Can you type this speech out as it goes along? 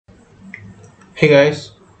Hey guys,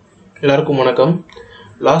 எல்லாருக்கும் வணக்கம்.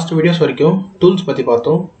 Last videos வரைக்கும் டூல்ஸ் பற்றி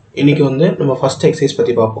பார்த்தோம். இன்றைக்கி நம்ம ஃபஸ்ட் எக்ஸசைஸ்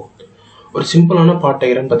பற்றி பார்ப்போம். ஒரு சிம்பிளான பார்ட்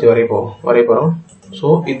டயக்ராம் பற்றி வரைப்போகிறோம். ஸோ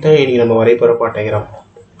இதுதான் இன்றைக்கி நம்ம வரைப்போகிற பார்ட் டயக்ராம்.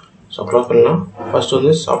 ஸோ க்ளோஸ் பண்ணலாம். ஃபஸ்ட்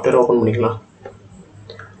சாஃப்ட்வேர் ஓப்பன் பண்ணிக்கலாம்.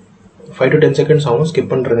 5 to 10 seconds ஆகும்.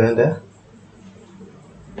 ஸ்கிப் பண்ணுறது இந்த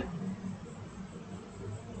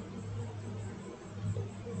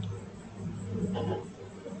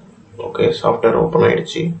ஓகே சாஃப்ட்வேர் ஓப்பன்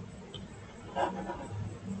ஆகிடுச்சு.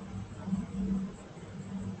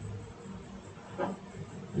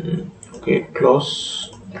 Okay, close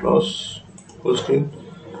full screen.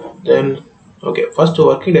 Then okay, first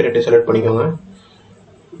working directory select பண்ணிக்கோங்க.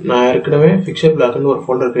 நான் ஏற்கனவே fixture block னு ஒரு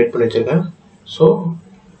folder create பண்ணி வச்சிருக்கேன். So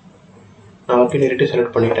நான் working directory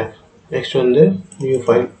select பண்ணிட்டேன். Next new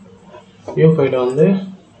file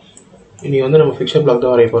இனி நம்ம fixture block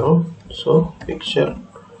தான் வரைய போறோம். So fixture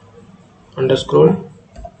underscore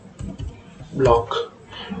block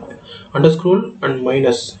underscore and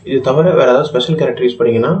minus இது தவிர வேற ஏதாவது ஸ்பெஷல் கேரக்டர் யூஸ்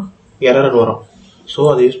பண்ணீங்கன்னா எரர் வரும். ஸோ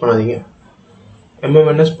அதை யூஸ் பண்ணாதீங்க.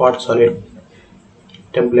 mmns part solid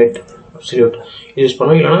template absolute இது யூஸ்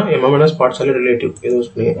பண்ணுவோம். இல்லைனா mmns part solid relative இது யூஸ்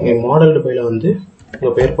பண்ணி என் மாடல் பையில்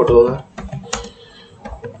உங்கள் பேர் போட்டுக்கோங்க.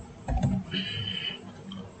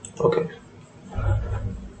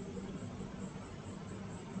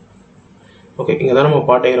 ஓகே இங்கே தான் நம்ம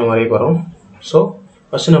பார்ட் டயக்ராம் வரைய போகிறோம். ஸோ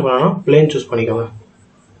ஃபஸ்ட் என்ன பண்ணலாம், பிளேன் சூஸ் பண்ணிக்கோங்க.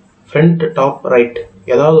 ஃப்ரண்ட் டாப் ரைட்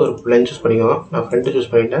ஏதாவது ஒரு பிளேன் சூஸ் பண்ணிக்கோங்க. நான் ஃப்ரண்ட்டு சூஸ்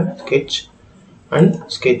பண்ணிட்டேன். Sketch and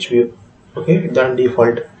sketch view. Okay இதுதான்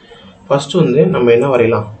டிஃபால்ட். ஃபஸ்ட்டு நம்ம என்ன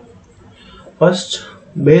வரையலாம், ஃபஸ்ட்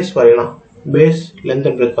பேஸ் வரையலாம். பேஸ் லென்த்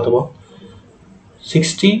அண்ட் பிரெத் பார்த்துப்போம்.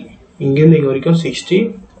 60 இங்கேருந்து இங்கே வரைக்கும் 60,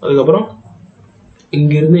 அதுக்கப்புறம்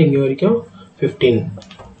இங்கேருந்து இங்கே வரைக்கும் 15.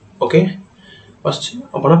 ஓகே ஃபஸ்ட்டு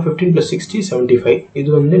அப்போனா 15 + 60 75. இது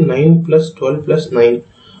 9 + 12 + 9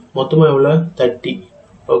 மொத்தமாக எவ்வளோ 30.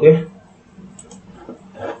 ஓகே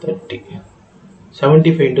 30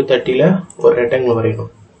 75 into 30ல ஒரு ரெக்டாங்கிள்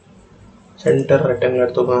வரையணும். சென்டர் ரெக்டாங்கிள்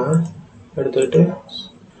எடுத்துக்கோங்க. எடுத்துக்கிட்டு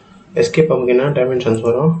எஸ்கேப் அமைக்கினா டைமென்ஷன்ஸ்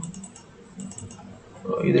வரும்.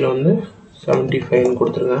 இதில் 75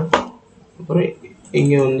 கொடுத்துருங்க. அப்புறம்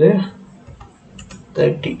இங்கே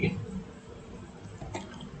 30.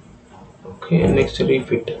 ஓகே நெக்ஸ்ட்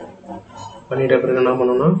ரீஃபிட் பண்ணிட்ட பிறகு என்ன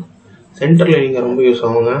பண்ணோம்னா சென்டர் லைனிங் ரொம்ப யூஸ்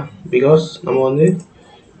ஆகுங்க. பிகாஸ் நம்ம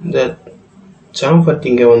இந்த சாம்ஃபர்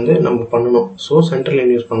திங்கை நம்ம பண்ணணும். ஸோ சென்டர்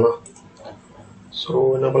லைன் யூஸ் பண்ணலாம். ஸோ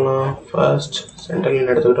என்ன பண்ணலாம், ஃபர்ஸ்ட் சென்டர் லைன்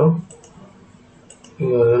எடுத்துக்கிட்டோம்.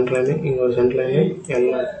 இங்கே ஒரு சென்டர் லைனு, இங்கே ஒரு சென்டர் லைனு,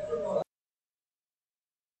 எல்லாம்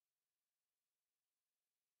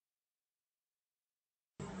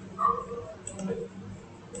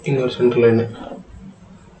இங்கே ஒரு சென்டர் லைனு.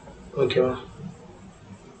 ஓகேவா?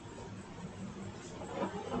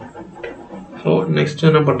 ஸோ நெக்ஸ்ட்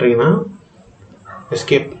என்ன பண்ணுறீங்கன்னா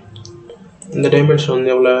எஸ்கேப். இந்த டைமென்ஷன்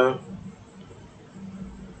எவ்வளோ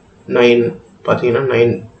 9 பார்த்தீங்கன்னா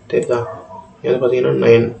 9 தெரியுதா? இது பார்த்தீங்கன்னா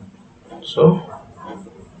 9. ஸோ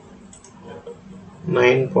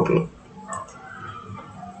 9 போட்டலாம்.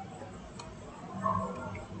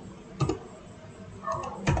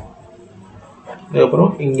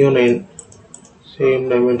 அதுக்கப்புறம் இங்கேயும் 9 சேம்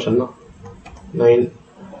டைமென்ஷன் தான் 9.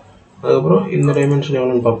 அதுக்கப்புறம் இந்த டைமென்ஷன்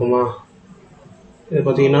எவ்வளோன்னு பார்ப்போமா. இது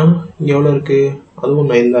பார்த்தீங்கன்னா இங்கே எவ்வளோ இருக்குது, அதுவும்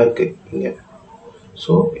 9 தான் இருக்குது இங்கே.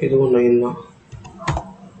 ஸோ இதுவும் 9 தான்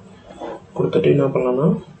கொடுத்துட்டு என்ன பண்ணலாம்னா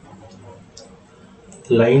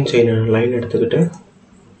லைன் எடுத்துக்கிட்டு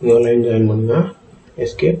இங்கே ஒரு லைன் ஜாயின் பண்ணுங்க.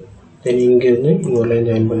 எஸ்கேப். தென் இங்கேருந்து இங்கே ஒரு லைன்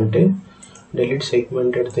ஜாயின் பண்ணிவிட்டு டெலிட்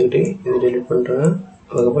செக்மெண்ட் எடுத்துக்கிட்டு இது டெலிட் பண்ணுறேங்க.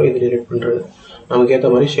 அதுக்கப்புறம் இது டெலிட் பண்ணுறது. நமக்கு ஏற்ற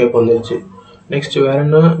மாதிரி ஷேப் வந்துருச்சு. நெக்ஸ்ட் வேறு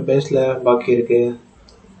என்ன பேஸில் பாக்கி இருக்குது.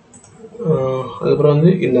 அதுக்கப்புறம்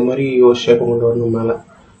இந்த மாதிரி ஒரு ஷேப்பை கொண்டு வரணும் மேலே.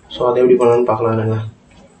 ஸோ அதை எப்படி பண்ணலான்னு பார்க்கலாம்ங்க.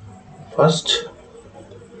 ஃபர்ஸ்ட்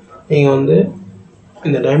நீங்கள்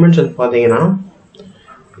இந்த டைமென்ஷன் பார்த்தீங்கன்னா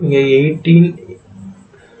இங்கே 18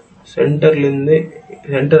 சென்டர்லேருந்து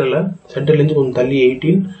கொஞ்சம் தள்ளி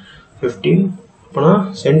 18 15. அப்போனா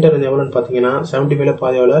சென்டர் எவ்வளோன்னு பார்த்தீங்கன்னா 75ல்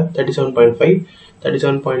பாதி எவ்வளோ 37.5.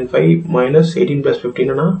 37.5 - 18 +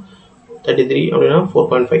 15 33 அப்படின்னா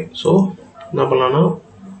 4.5. ஸோ என்ன பண்ணலான்னா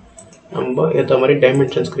நம்ம ஏற்ற மாதிரி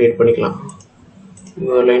டைமென்ஷன்ஸ் க்ரியேட் பண்ணிக்கலாம்.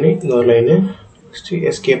 இங்கே ஒரு லைனு, இங்கே ஒரு லைனு, நெக்ஸ்ட்டு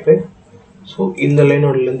எஸ்கேப்பு. ஸோ இந்த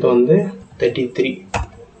லைனோட லென்த் 33.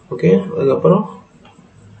 ஓகே அதுக்கப்புறம்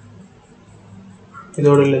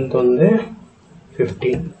இதோட லென்த்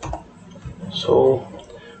 15. ஸோ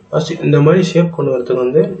ஃபஸ்ட் இந்த மாதிரி ஷேப் கொண்டு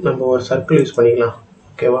வரதுக்கு நம்ம ஒரு சர்க்கிள் யூஸ் பண்ணிக்கலாம்.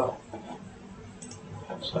 ஓகேவா?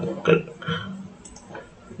 சர்க்கிள்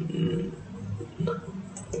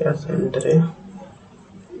சென்டரு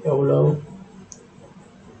எவ்வளோ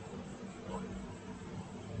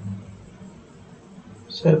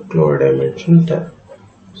circular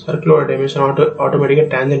dimension automatically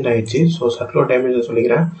tangent ஆயிடுச்சு. ஸோ circular dimension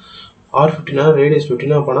சொல்லிக்கிறேன். R15 radius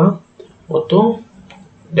 15 அப்போனா மொத்தம்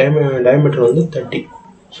diameter வந்து 30.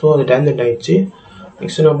 ஸோ அது tangent ஆயிடுச்சு.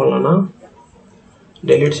 நெக்ஸ்ட் என்ன பண்ணலாம்னா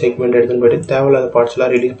delete segment எடுத்துன்னு போயிட்டு தேவையில்லாத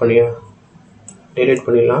பார்ட்ஸ்லாம் delete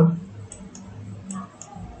பண்ணிடலாம்.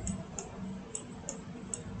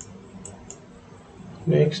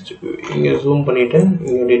 நெக்ஸ்ட் இங்கே ஜூம் பண்ணிவிட்டு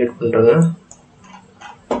இங்கே delete பண்ணுறேங்க.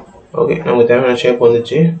 ஓகே, நமக்கு தேவையான ஷேப்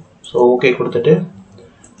வந்துச்சு. ஸோ ஓகே கொடுத்துட்டு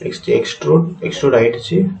நெக்ஸ்ட் எக்ஸ்ட்ரூட்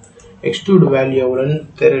ஆகிடுச்சு. எக்ஸ்ட்ரூட் வேல்யூ எவ்வளோன்னு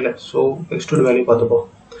தெரியல. ஸோ எக்ஸ்ட்ரூட் வேல்யூ பார்த்துப்போம்.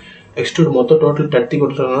 எக்ஸ்ட்ரூட் மொத்தம் டோட்டல் 30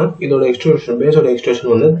 கொடுத்துருக்காங்க. இதோட எக்ஸ்ட்ரூஷன் பேஸோட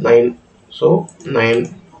எக்ஸ்ட்ரூஷன் வந்து 9. ஸோ 9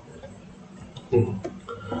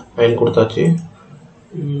 கொடுத்தாச்சு.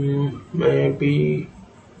 மேபி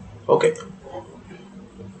ஓகே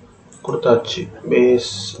கொடுத்தாச்சு.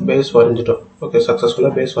 பேஸ் வரைஞ்சிட்டோம். ஓகே,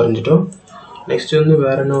 சக்ஸஸ்ஃபுல்லாக பேஸ் வரைஞ்சிட்டோம். நெக்ஸ்ட் வந்து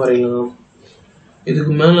வேறு என்ன வரையலாம்?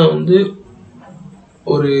 இதுக்கு மேலே வந்து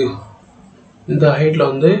ஒரு இந்த ஹைட்டில்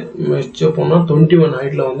வந்து வச்சு போனால் 21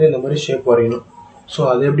 ஹைட்டில் வந்து இந்த மாதிரி ஷேப் வரையணும். ஸோ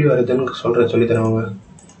அது எப்படி வரையுதுன்னு சொல்லித்தரவங்க.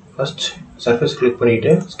 ஃபர்ஸ்ட் சர்ஃபேஸ் கிளிக்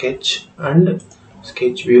பண்ணிவிட்டு sketch and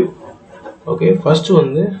sketch view. Okay, first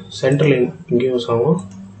வந்து சென்டர் லைன் இங்கே யூஸ் ஆகும்.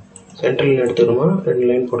 சென்டர் லைன் எடுத்துக்கணுமா 2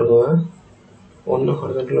 லைன் போட்டுக்கோங்க. 1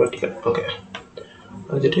 ஹாரிசான்டல் வெர்டிகல். ஓகே,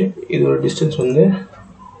 வச்சுட்டு இதோட டிஸ்டன்ஸ் வந்து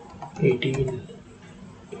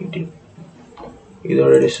 18.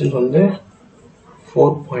 இதோட டிஸ்டன்ஸ் வந்து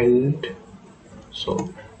 4. ஸோ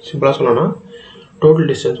சிம்பிளாக சொன்னோன்னா டோட்டல்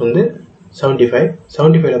டிஸ்டன்ஸ் வந்து 75.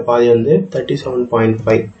 75ல் பாதி வந்து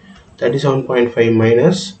 37.5. 37.5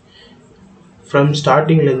 மைனஸ் ஃப்ரம்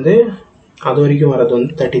ஸ்டார்டிங்லேருந்து அது வரைக்கும் வரது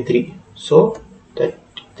வந்து 33. ஸோ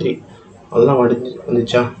 33 அதெல்லாம்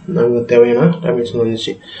வந்துச்சா? நமக்கு தேவையான டைமென்ஷன்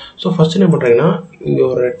வந்துச்சு. ஸோ ஃபஸ்ட் என்ன பண்ணுறீங்கன்னா இங்கே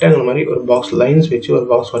ஒரு ரெக்டாங்கிள் மாதிரி ஒரு பாக்ஸ் லைன்ஸ் வச்சு ஒரு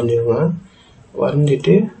பாக்ஸ் வரைஞ்சிடுங்க.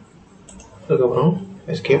 வரைஞ்சிட்டு அதுக்கப்புறம்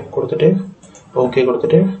எஸ்கேப் கொடுத்துட்டு ஓகே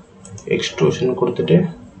கொடுத்துட்டு எக்ஸ்ட்ரூஷன் கொடுத்துட்டு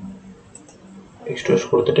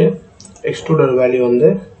எக்ஸ்ட்ரூடர் வேல்யூ வந்து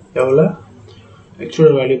எவ்வளோ?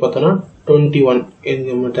 எக்ஸ்ட்ரூடர் வேல்யூ பார்த்தோன்னா 21.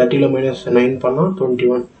 இது 30ல் -9 பண்ணால்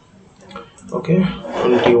 21. ஓகே,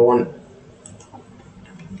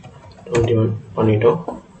 21 பண்ணிட்டோம்.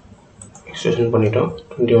 எக்ஸ்ட்ரூஷன் பண்ணிட்டோம்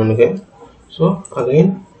 21க்கு. ஸோ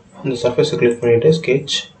அகைன் இந்த சர்ஃபேஸை கிளிக் பண்ணிவிட்டு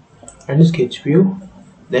sketch and sketch view.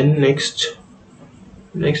 Then next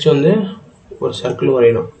வந்து ஒரு சர்க்கிள்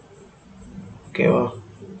வரையணும். ஓகேவா?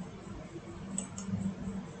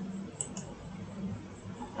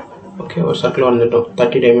 ஓகே, ஒரு சர்க்கிள் வரைஞ்சிட்டோம்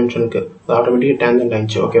 30 டைமென்ஷனுக்கு. அது ஆட்டோமேட்டிக்காக டேஞ்சன்ட்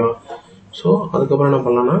ஆகிடுச்சு. ஓகேவா? ஸோ அதுக்கப்புறம் என்ன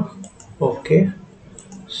பண்ணலான்னா ஓகே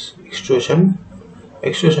எக்ஸ்ட்ரூஷன்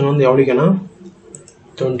வந்து எவ்வளோக்குன்னா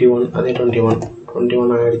 21. அதே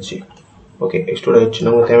 21 ஆகிடுச்சு. ஓகே, எக்ஸ்ட்ரூட் ஆகிடுச்சு.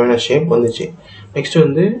 நமக்கு தேவையான ஷேப் வந்துச்சு. நெக்ஸ்ட்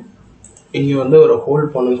வந்து இங்கே வந்து ஒரு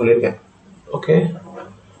ஹோல் போடணும்னு சொல்லியிருக்கேன். ஓகே,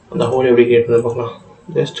 அந்த ஹோல் எப்படி கிரியேட் பண்ணி பார்க்கலாம்.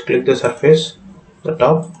 Just click the surface the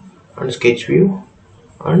top and sketch view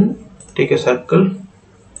and take a circle.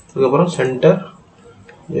 அதுக்கப்புறம் சென்டர்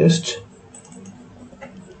ஜஸ்ட்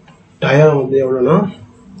டயர் வந்து எவ்வளோன்னா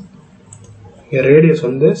ரேடியஸ்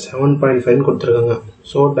வந்து 7.5 கொடுத்துருக்காங்க.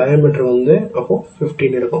 ஸோ டயாமீட்டர் வந்து அப்போது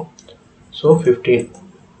 15 இருக்கும். ஸோ 15.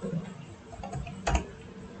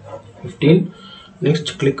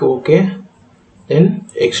 Next click okay. தென்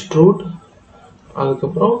எக்ஸ்ட்ரூட்.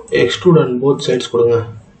 அதுக்கப்புறம் எக்ஸ்ட்ரூட் அண்ட் போத் சைட்ஸ் கொடுங்க.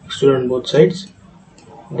 Extrude and both sides.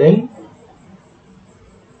 தென்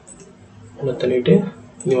உள்ள தள்ளிட்டு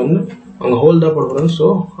இங்கே வந்து அங்கே ஹோல் தான் போடுறோம். ஸோ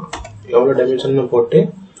எவ்வளோ டைமென்ஷன் போட்டு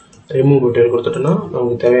ரிமூவ் பட்டன் கொடுத்துட்டோன்னா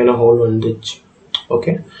நமக்கு தேவையான ஹோல் வந்துச்சு.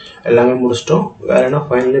 ஓகே, எல்லாமே முடிச்சிட்டோம். வேறு என்ன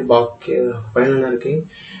ஃபைனலாக இருக்குது?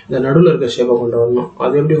 இந்த நடுவில் இருக்க ஷேப்பை கொண்டு வரணும்.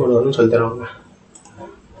 அது எப்படி கொண்டு வரணும்னு சொல்லி தருவாங்க.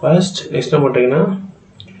 ஃபர்ஸ்ட் நெக்ஸ்ட் என்ன பண்ணுறீங்கன்னா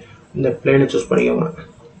இந்த பிளேனை சூஸ் பண்ணிக்கோங்க.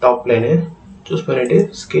 டாப் பிளேனு சூஸ் பண்ணிவிட்டு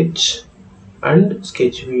ஸ்கெட்ச் அண்ட்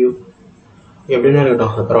ஸ்கெட்ச் வியூ எப்படின்னா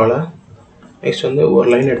இருக்கட்டும், அது பரவாயில்ல. நெக்ஸ்ட் வந்து ஒரு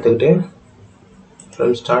லைன் எடுத்துக்கிட்டு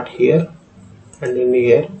from start here and in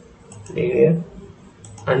here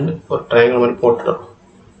and ஒரு ட்ரையாங்கிள் மாதிரி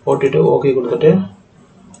போட்டுட்டு ஓகே கொடுத்துட்டு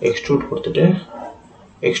எக்ஸ்ட்ரூட் கொடுத்துட்டு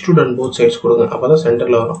எக்ஸ்ட்ரூட் அண்ட் போத் சைட்ஸ் கொடுங்க. அப்போ தான்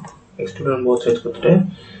சென்டரில் வரும். எக்ஸ்ட்ரூட் அண்ட் போத் சைட்ஸ் கொடுத்துட்டு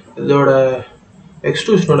இதோட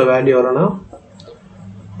எக்ஸ்ட்ரூஷனோட வேல்யூ வரனா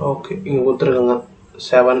ஓகே இங்கே கொடுத்துருக்காங்க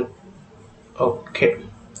 7. ஓகே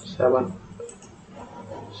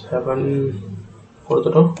 7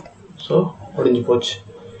 கொடுத்துட்டோம். ஸோ முடிஞ்சு போச்சு.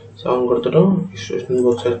 7 கொடுத்துட்டோம். எக்ஸ்ட்ரூஷன்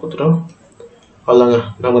போத் சைட்ஸ் கொடுத்துட்டோம். அவ்வளோதாங்க,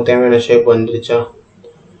 நமக்கு தேவையான ஷேப் வந்துருச்சா?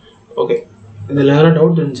 ஓகே, இதில் எதனா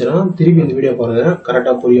டவுட் இருந்துச்சுன்னா திருப்பி இந்த வீடியோ பாருங்கள்,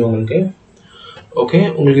 கரெக்டாக புரியும் உங்களுக்கு. ஓகே,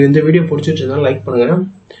 உங்களுக்கு இந்த வீடியோ பிடிச்சிட்டு இருந்தாலும் லைக் பண்ணுங்கள்.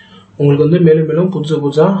 உங்களுக்கு வந்து மேலும்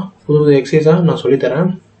புது எக்ஸசைஸாக நான் சொல்லித்தரேன்.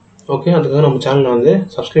 ஓகே, அதுக்காக நம்ம சேனலை வந்து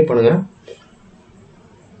சப்ஸ்கிரைப் பண்ணுங்கள்.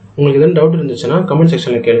 உங்களுக்கு எதுவும் டவுட் இருந்துச்சுன்னா கமெண்ட்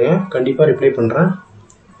செக்ஷனில் கேளுங்க, கண்டிப்பாக ரிப்ளை பண்ணுறேன்.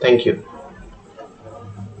 தேங்க்யூ.